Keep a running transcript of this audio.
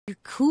You're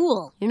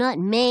cool. You're not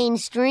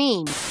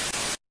mainstream.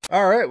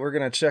 Alright, we're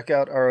going to check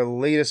out our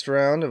latest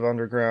round of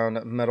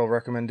underground metal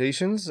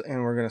recommendations,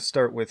 and we're going to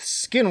start with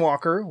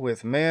Skinwalker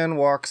with Man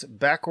Walks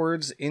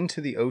Backwards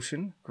into the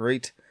Ocean.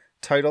 Great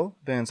title.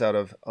 Band's out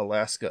of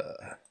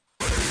Alaska.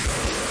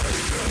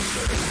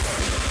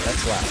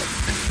 That's loud.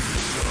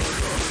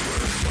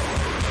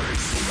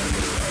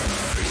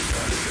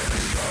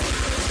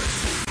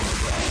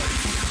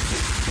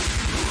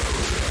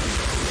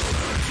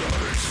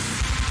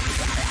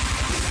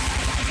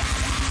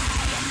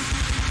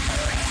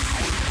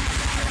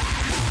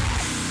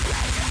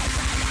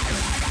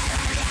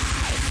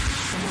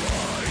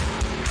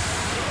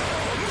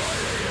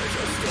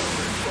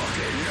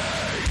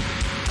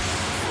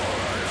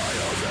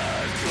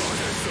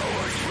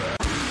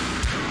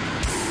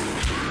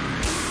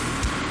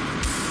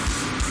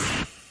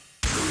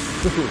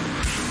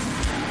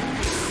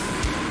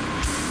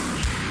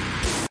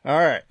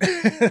 Alright,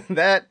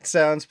 that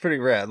sounds pretty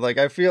rad. Like,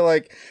 I feel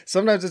like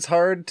sometimes it's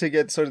hard to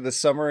get sort of the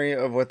summary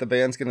of what the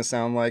band's going to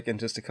sound like in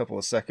just a couple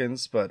of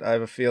seconds, but I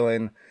have a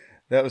feeling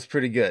that was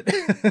pretty good.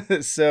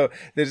 So,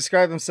 they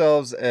describe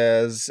themselves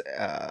as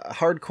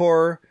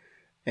hardcore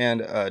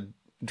and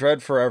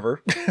dread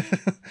forever.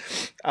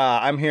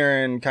 I'm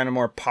hearing kind of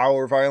more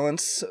power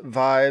violence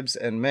vibes,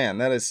 and man,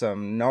 that is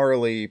some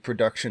gnarly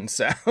production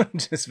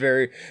sound. Just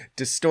very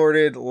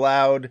distorted,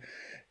 loud,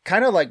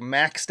 kind of like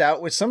maxed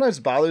out, which sometimes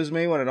bothers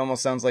me when it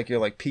almost sounds like you're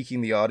like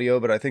peaking the audio,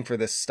 but I think for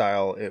this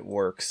style it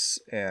works.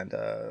 And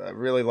I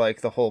really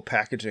like the whole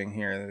packaging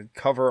here. The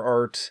cover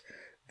art,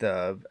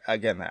 the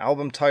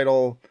album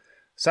title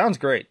sounds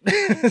great.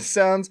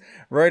 Sounds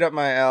right up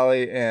my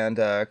alley, and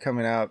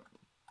coming out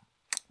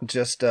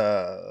just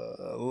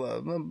a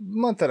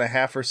month and a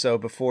half or so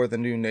before the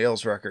new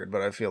Nails record,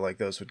 but I feel like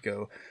those would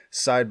go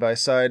side by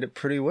side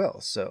pretty well.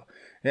 So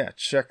yeah,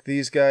 check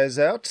these guys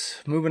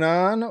out. Moving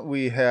on,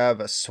 we have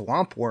a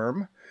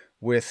Swampworm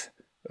with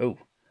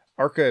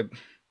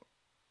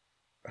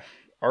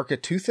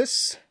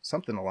Architeuthis,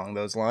 something along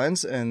those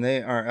lines, and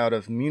they are out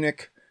of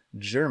Munich,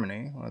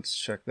 Germany. Let's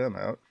check them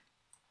out.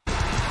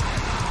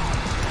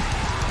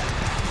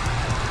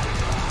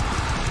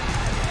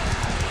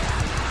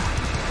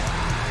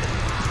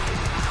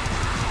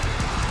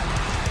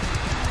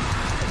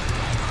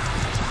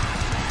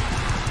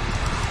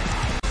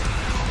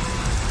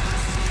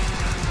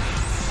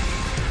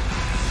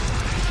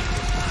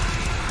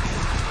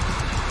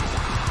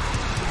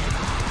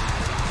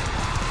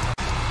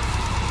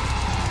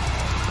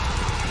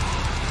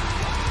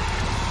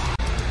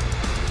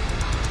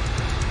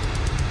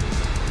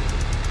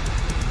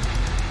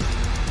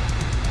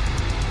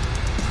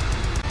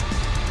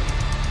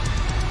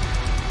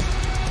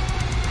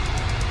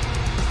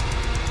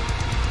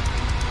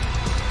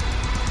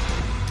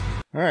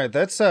 Alright,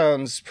 that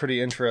sounds pretty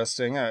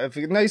interesting. A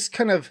nice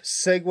kind of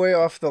segue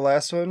off the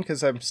last one,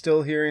 because I'm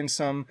still hearing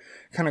some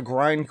kind of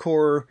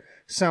grindcore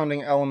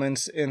sounding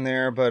elements in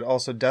there, but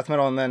also death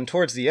metal, and then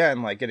towards the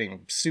end, like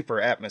getting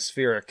super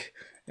atmospheric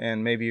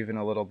and maybe even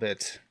a little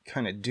bit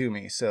kind of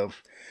doomy. So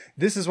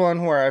this is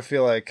one where I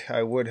feel like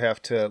I would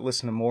have to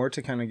listen to more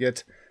to kind of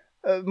get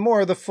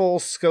more of the full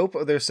scope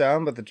of their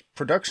sound, but the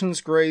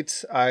production's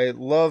great. I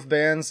love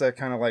bands that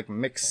kind of like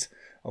mix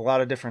a lot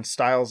of different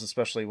styles,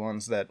 especially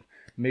ones that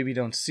maybe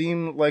don't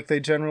seem like they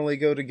generally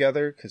go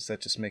together, because that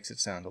just makes it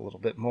sound a little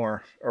bit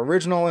more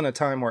original in a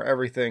time where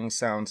everything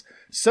sounds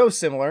so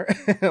similar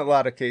in a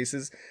lot of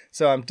cases.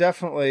 So I'm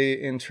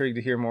definitely intrigued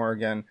to hear more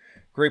again.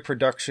 Great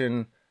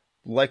production,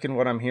 liking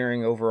what I'm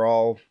hearing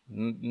overall.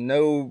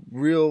 No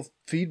real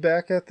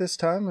feedback at this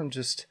time. I'm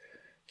just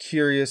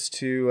curious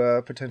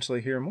to potentially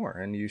hear more,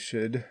 and you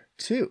should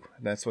too.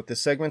 That's what this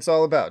segment's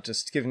all about,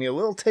 just giving you a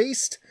little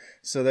taste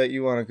so that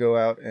you want to go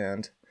out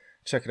and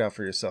check it out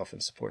for yourself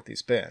and support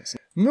these bands.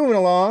 Moving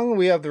along,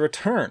 we have the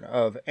return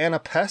of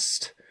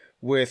Pest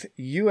with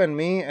You and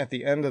Me at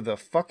the End of the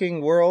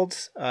Fucking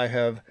World. I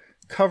have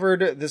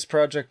covered this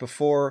project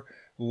before.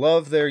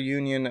 Love their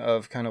union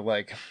of kind of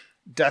like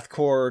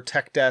deathcore,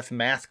 tech death,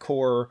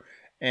 mathcore,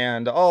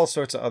 and all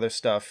sorts of other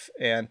stuff.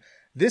 And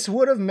this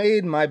would have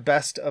made my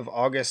best of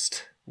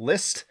August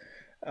list,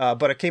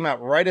 but it came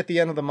out right at the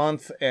end of the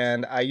month,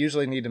 and I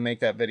usually need to make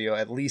that video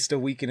at least a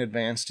week in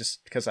advance,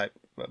 just because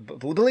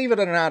believe it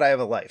or not, I have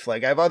a life.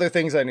 Like, I have other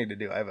things I need to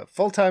do. I have a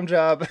full-time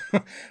job,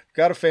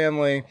 got a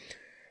family,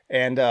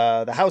 and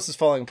the house is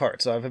falling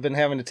apart, so I've been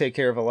having to take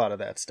care of a lot of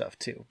that stuff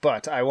too.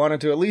 But I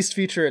wanted to at least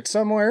feature it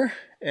somewhere,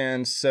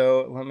 and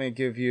so let me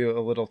give you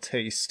a little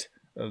taste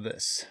of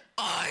this.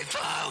 I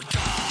found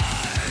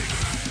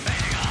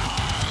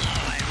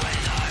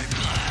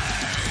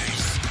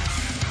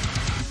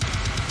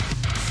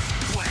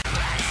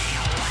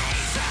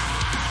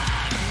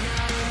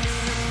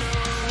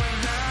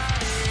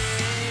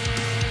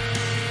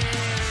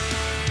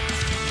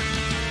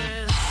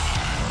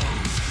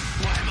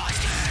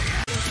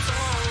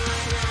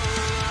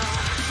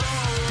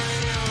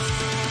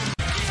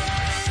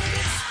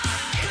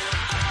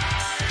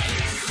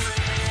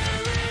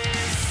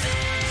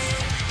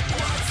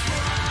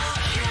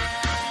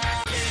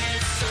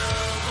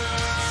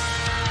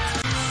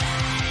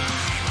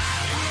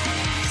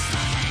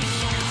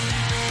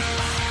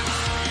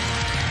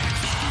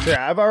So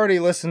yeah, I've already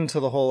listened to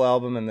the whole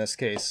album in this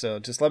case, so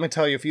just let me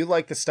tell you, if you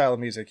like this style of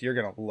music, you're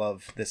going to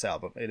love this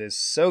album. It is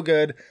so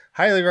good.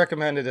 Highly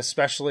recommended,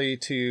 especially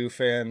to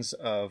fans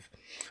of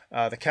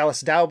the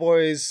Callous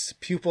Dowboys,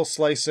 Pupil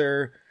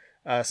Slicer,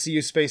 See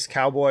You Space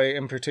Cowboy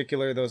in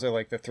particular. Those are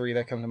like the three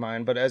that come to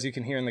mind. But as you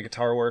can hear in the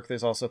guitar work,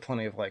 there's also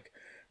plenty of like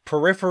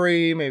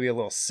Periphery, maybe a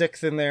little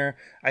Sixth in there.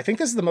 I think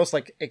this is the most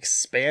like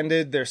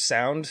expanded their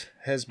sound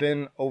has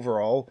been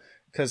overall,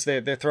 because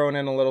they're throwing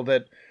in a little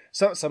bit.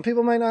 So some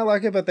people might not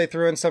like it, but they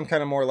threw in some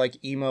kind of more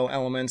like emo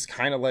elements,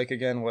 kind of like,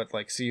 again, what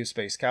like See You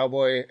Space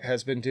Cowboy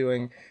has been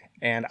doing.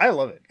 And I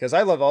love it, because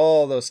I love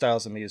all those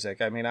styles of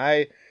music. I mean,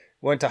 I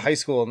went to high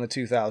school in the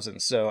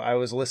 2000s, so I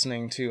was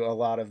listening to a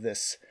lot of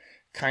this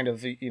kind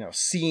of, you know,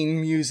 scene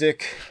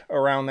music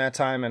around that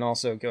time, and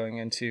also going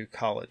into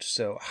college.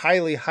 So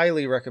highly,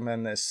 highly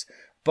recommend this.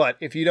 But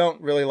if you don't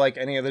really like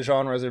any of the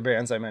genres or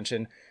bands I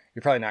mentioned,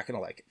 you're probably not going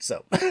to like it.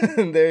 So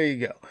there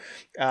you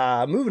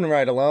go. Moving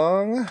right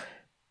along.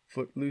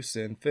 Footloose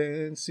and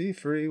Fancy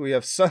Free. We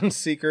have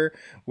Svn.Seeker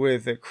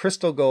with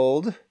Crystal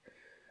Gold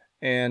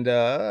and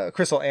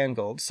Crystal and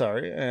Gold,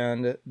 sorry,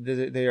 and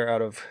they are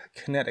out of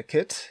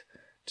Connecticut.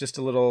 Just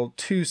a little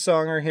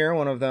two-songer here,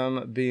 one of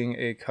them being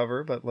a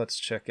cover, but let's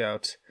check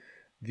out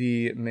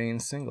the main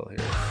single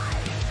here.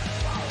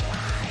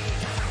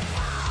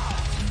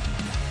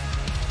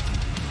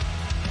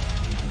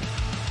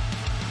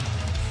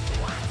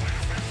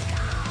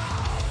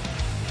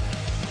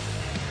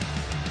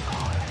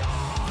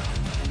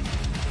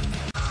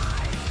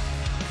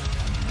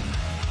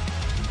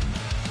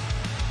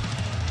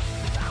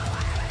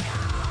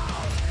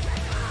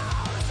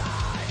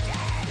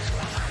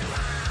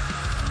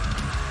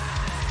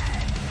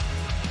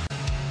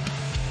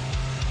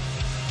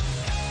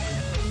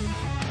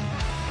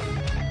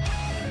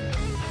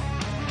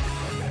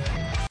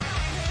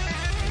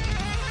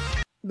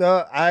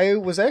 I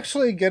was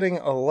actually getting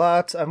a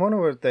lot. I wonder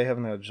what they have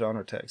in that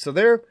genre tag.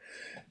 So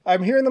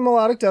I'm hearing the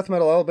melodic death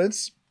metal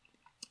elements,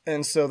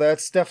 and so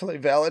that's definitely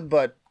valid.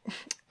 But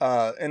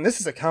and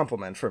this is a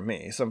compliment from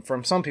me.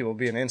 From some people,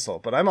 be an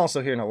insult. But I'm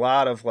also hearing a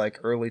lot of like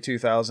early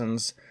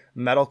 2000s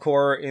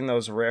metalcore in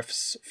those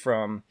riffs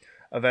from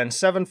Avenged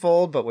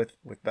Sevenfold, but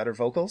with better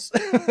vocals.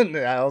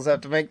 I also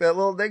have to make that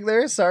little dig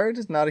there. Sorry,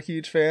 just not a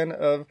huge fan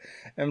of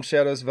M.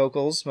 Shadow's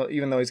vocals,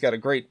 even though he's got a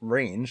great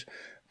range.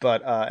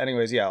 But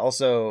anyways, yeah,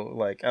 also,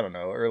 like, I don't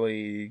know,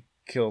 early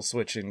Kill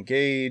Switch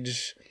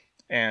Engage,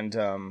 and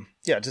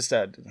yeah, just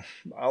a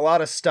lot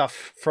of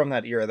stuff from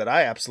that era that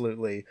I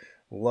absolutely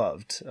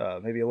loved.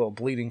 Maybe a little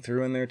Bleeding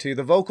Through in there, too.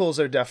 The vocals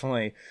are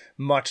definitely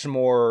much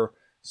more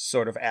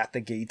sort of at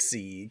the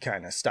gatesy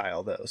kind of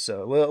style, though,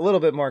 so a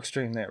little bit more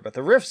extreme there. But the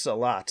riffs a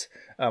lot,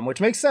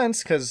 which makes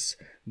sense, because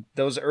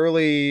those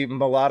early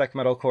melodic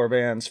metalcore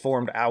bands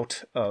formed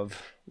out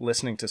of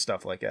listening to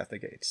stuff like At the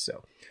Gates,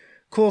 so...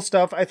 Cool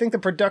stuff. I think the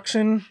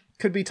production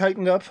could be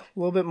tightened up a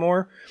little bit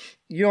more.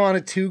 You don't want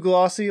it too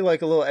glossy,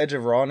 like a little edge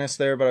of rawness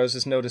there, but I was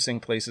just noticing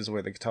places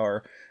where the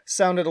guitar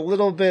sounded a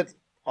little bit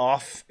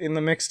off in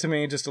the mix to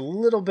me, just a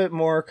little bit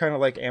more kind of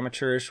like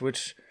amateurish,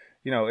 which,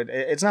 you know,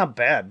 it's not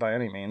bad by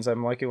any means.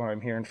 I'm liking what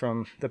I'm hearing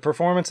from the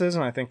performances,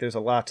 and I think there's a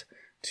lot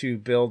to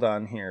build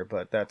on here,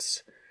 but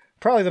that's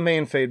probably the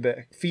main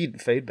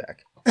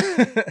feedback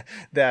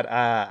that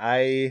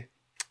I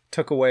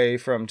took away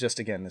from just,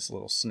 again, this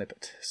little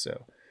snippet.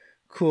 So...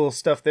 cool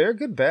stuff there.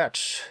 Good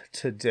batch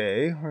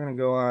today. We're going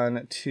to go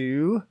on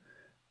to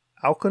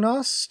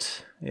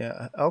Alkonost.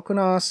 Yeah,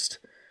 Alkonost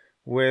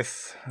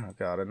with, oh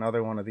god,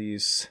 another one of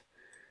these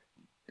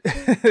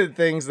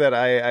things that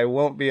I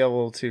won't be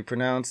able to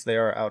pronounce. They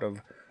are out of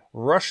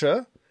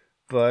Russia.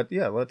 But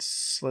yeah,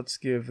 let's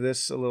give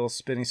this a little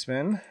spinny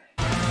spin.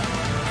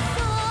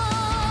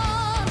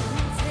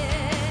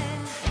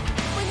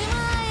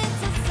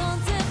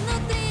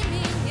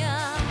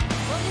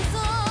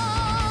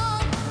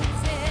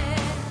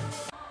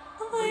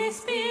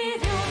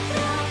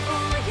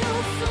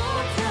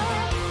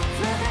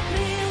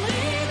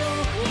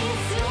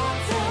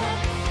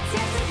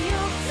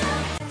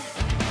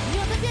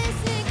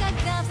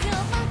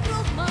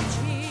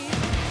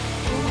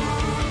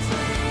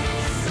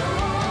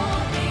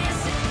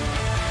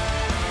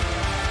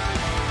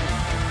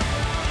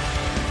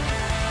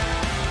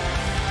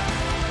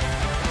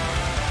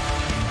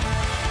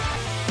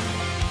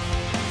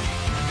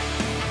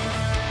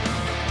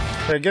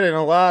 They're getting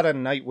a lot of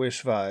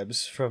Nightwish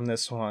vibes from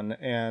this one,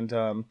 and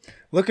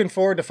looking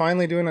forward to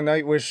finally doing a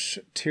Nightwish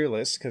tier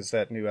list, because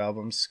that new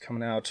album's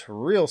coming out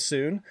real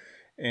soon.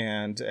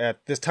 And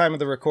at this time of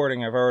the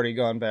recording, I've already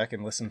gone back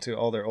and listened to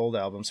all their old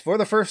albums for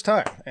the first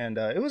time, and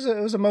it was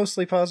a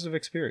mostly positive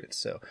experience.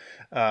 So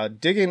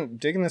digging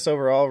this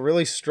overall.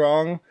 Really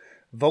strong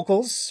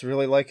vocals,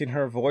 really liking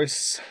her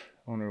voice.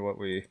 I wonder what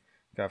we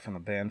got from the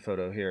band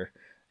photo here.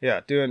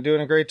 Yeah, doing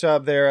a great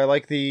job there. I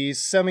like the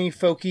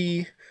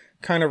semi-folky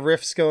kind of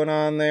riffs going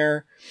on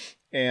there,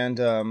 and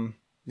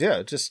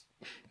yeah, just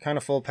kind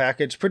of full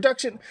package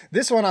production.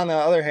 This one, on the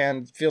other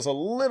hand, feels a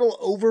little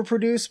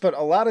overproduced, but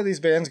a lot of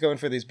these bands going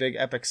for these big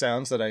epic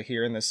sounds that I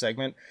hear in this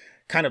segment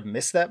kind of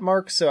miss that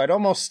mark. So I'd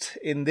almost,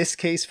 in this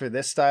case, for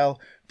this style,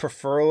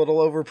 prefer a little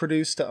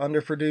overproduced to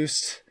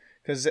underproduced,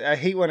 because I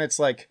hate when it's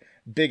like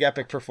big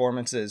epic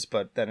performances,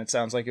 but then it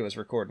sounds like it was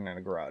recorded in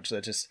a garage.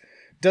 That just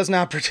does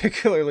not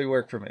particularly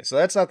work for me. So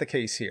that's not the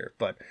case here,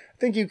 but I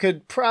think you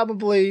could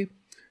probably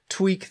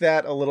tweak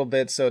that a little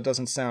bit so it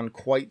doesn't sound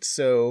quite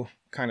so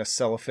kind of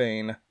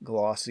cellophane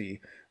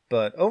glossy.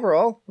 But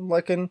overall, I'm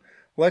liking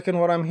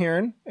what I'm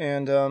hearing,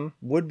 and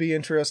would be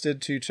interested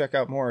to check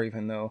out more,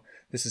 even though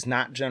this is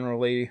not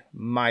generally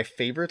my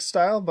favorite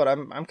style, but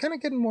I'm kind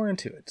of getting more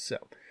into it. So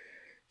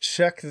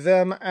check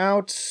them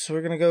out.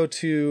 We're going to go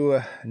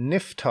to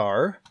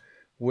Niftar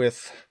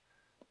with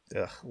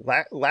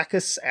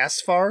Lacvs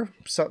Asphar,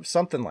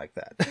 something like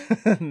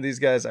that. These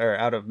guys are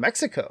out of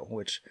Mexico,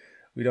 which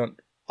we don't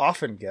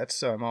often get,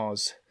 so I'm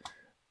always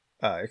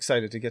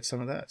excited to get some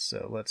of that.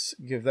 So let's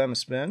give them a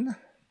spin.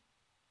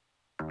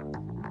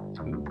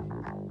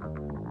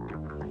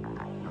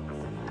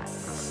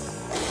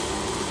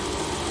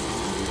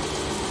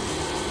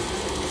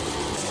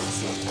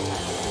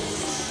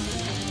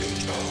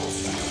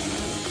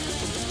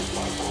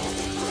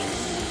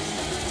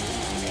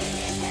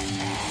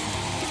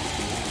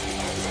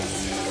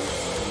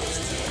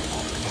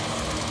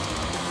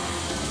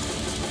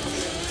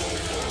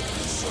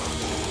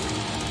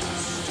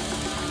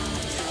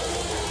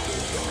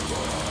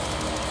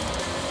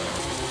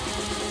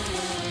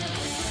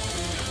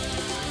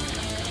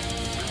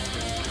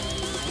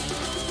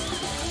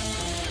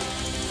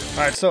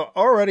 All right, so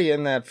already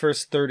in that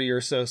first 30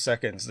 or so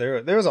seconds,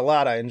 there was a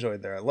lot I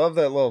enjoyed there. I love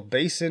that little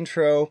bass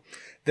intro.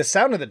 The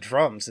sound of the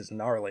drums is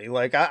gnarly.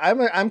 Like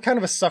I'm kind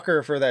of a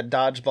sucker for that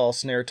dodgeball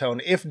snare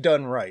tone if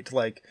done right.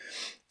 Like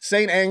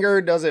Saint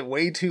Anger does it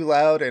way too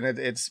loud, and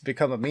it's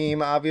become a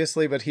meme,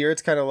 obviously. But here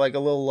it's kind of like a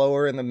little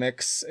lower in the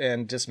mix,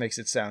 and just makes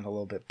it sound a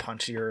little bit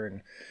punchier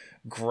and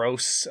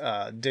gross.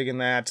 Digging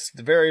that.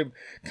 The very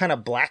kind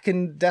of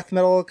blackened death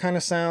metal kind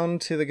of sound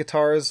to the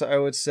guitars, I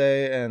would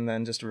say, and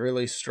then just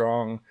really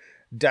strong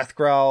death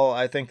growl.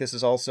 I think this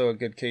is also a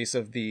good case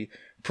of the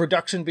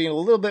production being a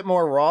little bit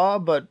more raw,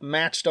 but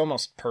matched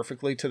almost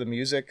perfectly to the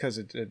music, because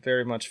it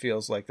very much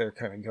feels like they're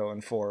kind of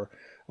going for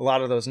a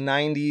lot of those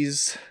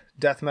 90s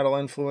death metal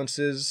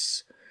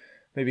influences.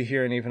 Maybe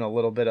hearing even a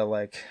little bit of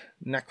like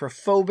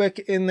necrophobic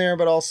in there,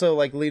 but also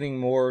like leaning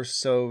more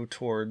so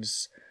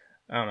towards,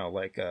 I don't know,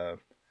 like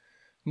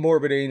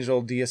Morbid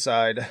Angel,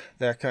 Deicide,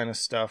 that kind of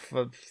stuff.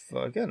 But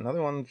again,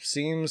 another one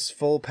seems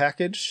full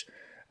package.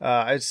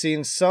 I've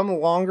seen some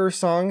longer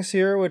songs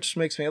here, which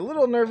makes me a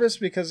little nervous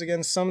because,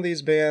 again, some of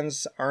these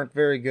bands aren't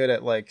very good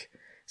at like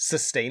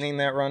sustaining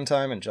that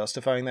runtime and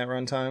justifying that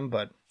runtime,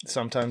 but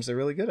sometimes they're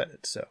really good at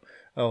it. So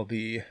I'll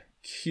be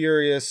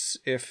curious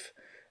if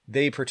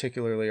they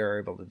particularly are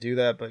able to do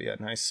that. But yeah,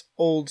 nice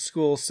old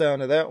school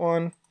sound of that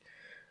one.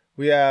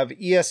 We have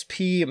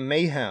ESP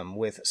Mayhem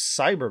with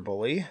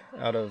Cyberbully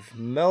out of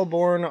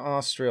Melbourne,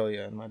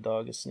 Australia. And my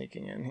dog is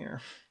sneaking in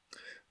here.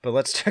 But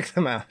let's check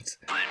them out.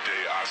 Every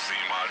day I see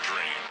my dream.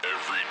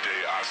 Every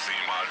day I see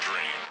my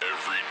dream.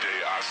 Every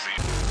day I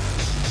see.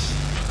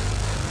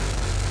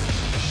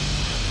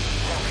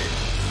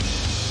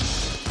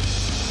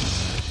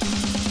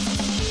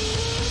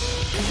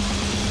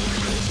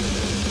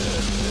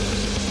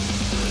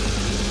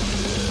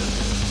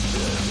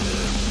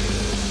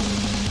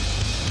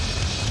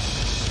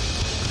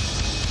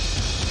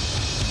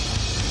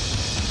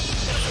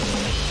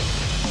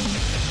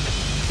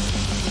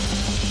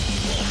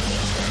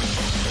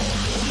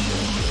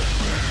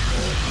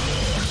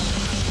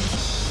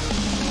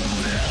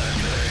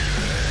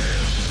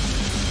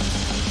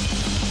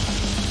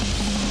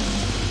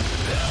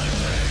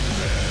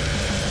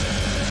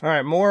 All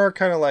right, more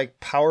kind of like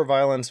power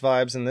violence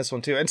vibes in this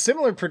one too, and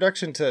similar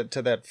production to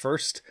that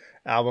first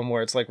album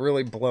where it's like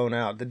really blown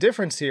out. The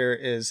difference here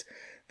is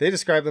they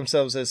describe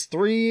themselves as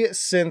 3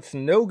 synth,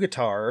 no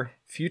guitar,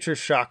 future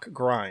shock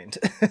grind.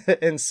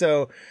 And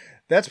so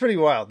that's pretty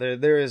wild.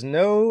 There is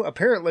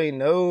apparently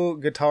no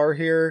guitar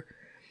here.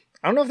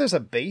 I don't know if there's a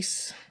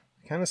bass.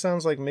 Kind of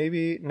sounds like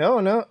maybe,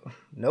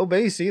 no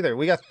bass either.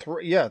 We got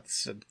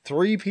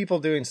 3 people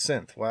doing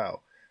synth.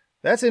 Wow.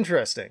 That's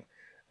interesting.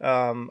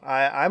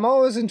 I'm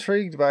always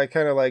intrigued by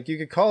kind of like, you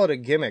could call it a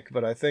gimmick,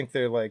 but I think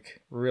they're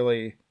like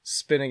really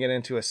spinning it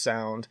into a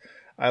sound.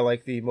 I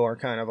like the more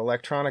kind of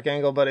electronic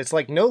angle, but it's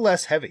like no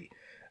less heavy.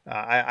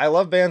 I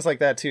love bands like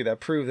that too,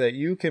 that prove that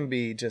you can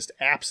be just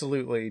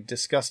absolutely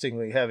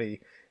disgustingly heavy,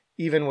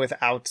 even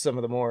without some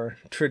of the more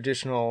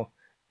traditional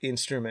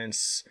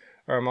instruments.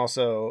 Or I'm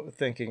also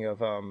thinking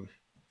of, I'm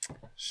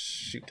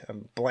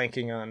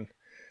blanking on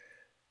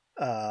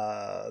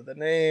the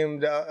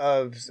name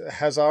of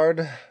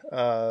Hazard,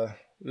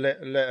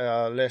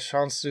 Les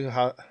Chants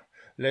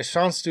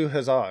du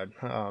Hazard.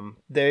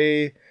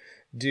 They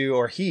do,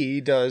 or he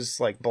does,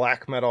 like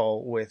black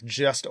metal with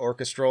just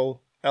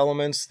orchestral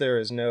elements. There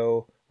is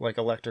no like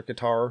electric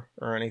guitar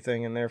or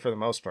anything in there for the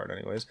most part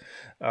anyways.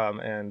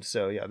 And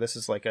so yeah, this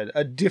is like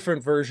a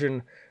different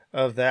version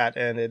of that,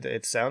 and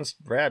it sounds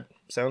rad,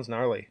 sounds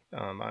gnarly.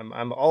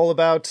 I'm all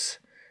about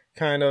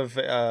kind of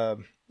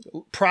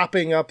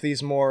propping up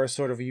these more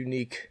sort of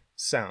unique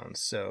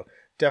sounds. So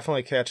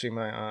definitely catching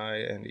my eye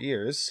and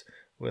ears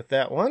with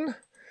that one.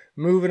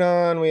 Moving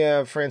on, we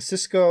have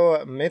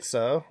Francisco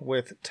Meza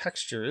with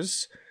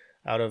Textures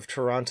out of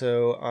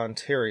Toronto,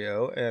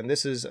 Ontario. And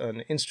this is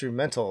an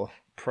instrumental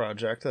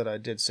project that I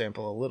did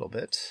sample a little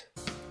bit.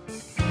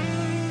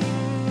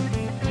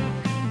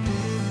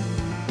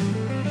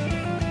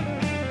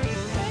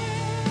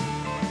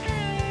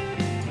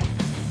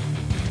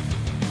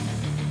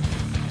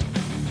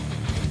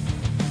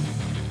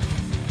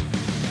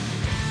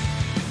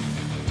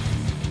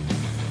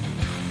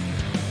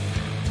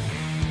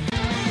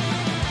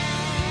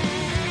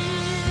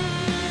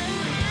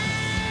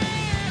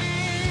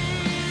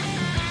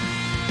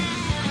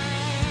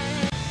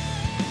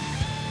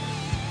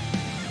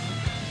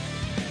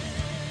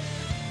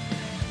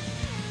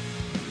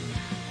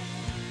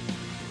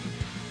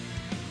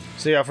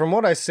 So yeah, from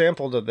what I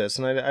sampled of this,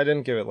 and I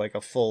didn't give it like a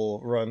full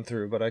run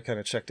through, but I kind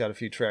of checked out a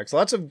few tracks.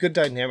 Lots of good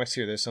dynamics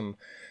here. There's some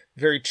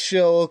very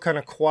chill, kind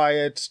of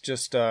quiet,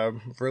 just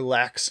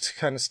relaxed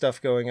kind of stuff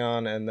going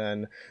on, and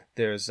then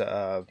there's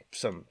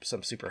some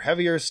super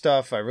heavier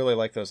stuff. I really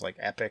like those like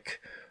epic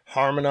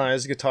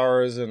harmonized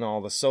guitars and all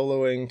the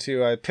soloing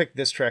too. I picked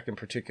this track in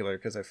particular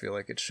because I feel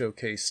like it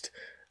showcased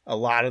a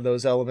lot of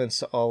those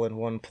elements all in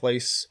one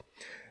place.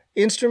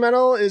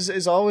 Instrumental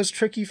is always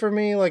tricky for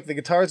me. Like the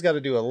guitar's got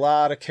to do a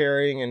lot of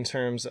carrying in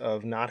terms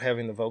of not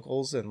having the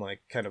vocals and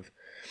like kind of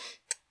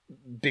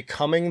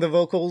becoming the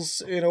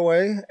vocals in a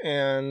way.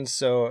 And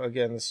so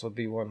again, this will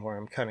be one where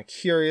I'm kind of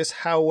curious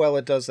how well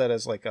it does that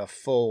as like a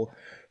full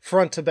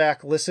front to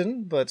back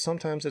listen. But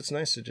sometimes it's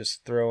nice to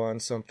just throw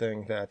on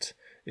something that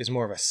is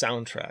more of a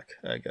soundtrack,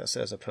 I guess,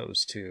 as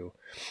opposed to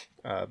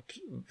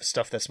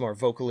stuff that's more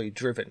vocally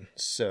driven.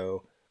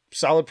 So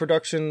solid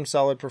production,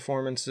 solid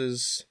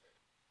performances.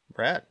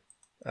 Rad.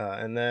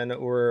 And then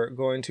we're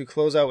going to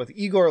close out with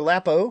Egor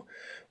Lappo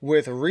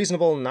with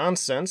Reasonable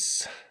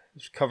Nonsense.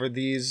 We've covered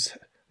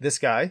this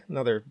guy,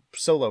 another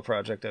solo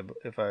project,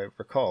 if I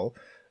recall.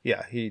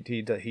 Yeah, he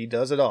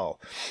does it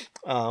all.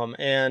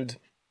 And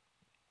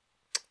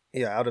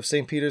yeah, out of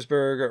St.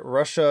 Petersburg,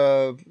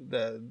 Russia,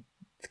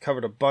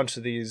 covered a bunch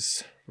of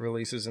these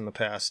releases in the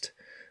past.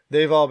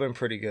 They've all been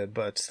pretty good,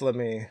 but let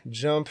me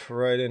jump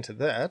right into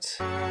that.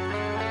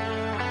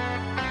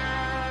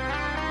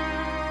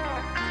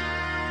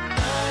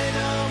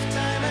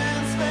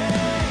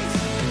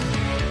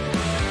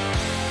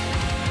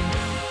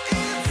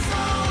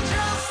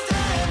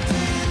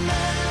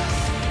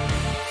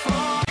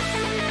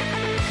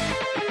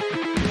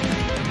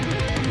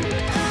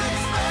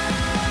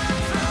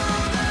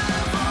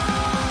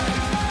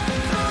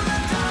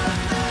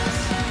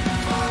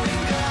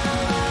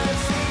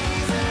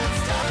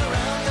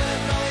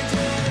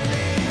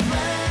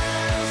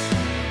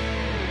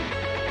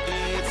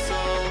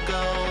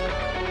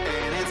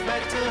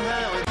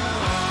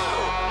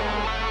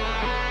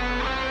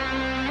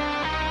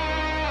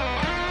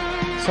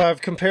 So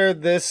I've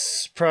compared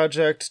this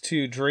project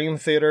to Dream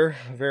Theater,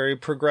 very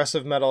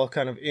progressive metal,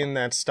 kind of in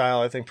that style.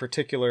 I think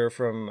particular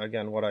from,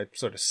 again, what I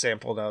sort of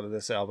sampled out of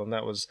this album.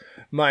 That was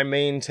my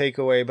main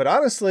takeaway. But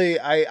honestly,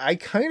 I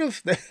kind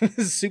of, this is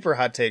a super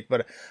hot take,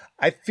 but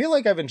I feel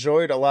like I've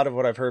enjoyed a lot of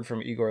what I've heard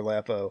from Egor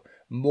Lappo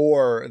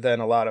more than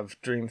a lot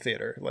of Dream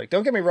Theater. Like,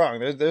 don't get me wrong,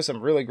 there's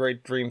some really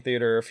great Dream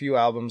Theater, a few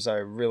albums I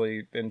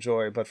really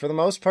enjoy. But for the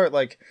most part,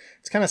 like,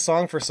 it's kind of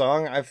song for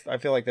song. I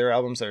feel like their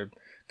albums are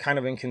kind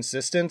of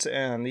inconsistent,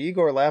 and the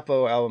Egor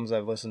Lappo albums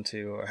I've listened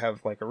to have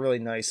like a really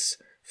nice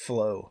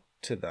flow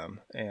to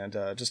them, and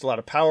just a lot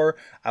of power.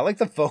 I like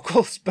the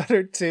vocals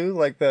better too.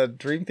 Like the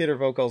Dream Theater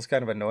vocals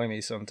kind of annoy me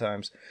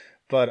sometimes,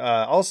 but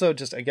also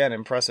just again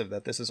impressive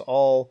that this is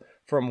all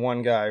from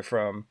one guy,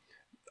 from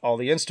all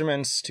the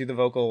instruments to the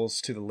vocals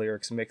to the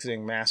lyrics,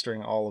 mixing,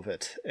 mastering, all of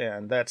it.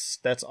 And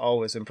that's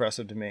always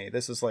impressive to me.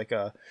 This is like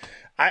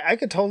I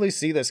could totally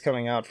see this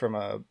coming out from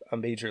a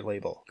major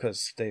label,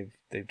 because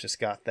they've just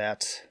got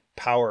that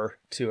power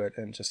to it,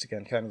 and just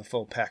again kind of the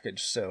full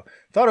package. So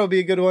thought it would be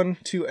a good one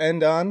to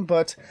end on.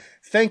 But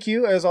thank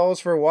you as always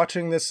for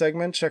watching this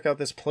segment. Check out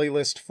this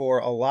playlist for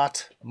a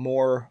lot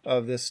more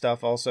of this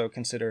stuff. Also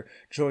consider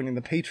joining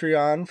the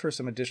Patreon for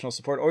some additional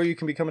support, or you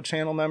can become a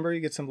channel member.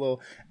 You get some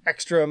little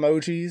extra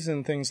emojis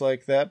and things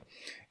like that,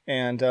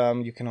 and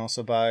you can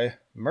also buy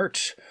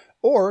merch,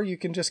 or you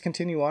can just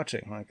continue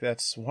watching. Like,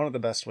 that's one of the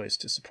best ways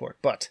to support.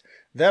 But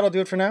that'll do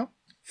it for now.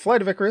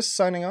 Flight of Icarus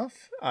signing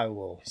off. I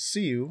will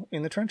see you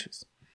in the trenches.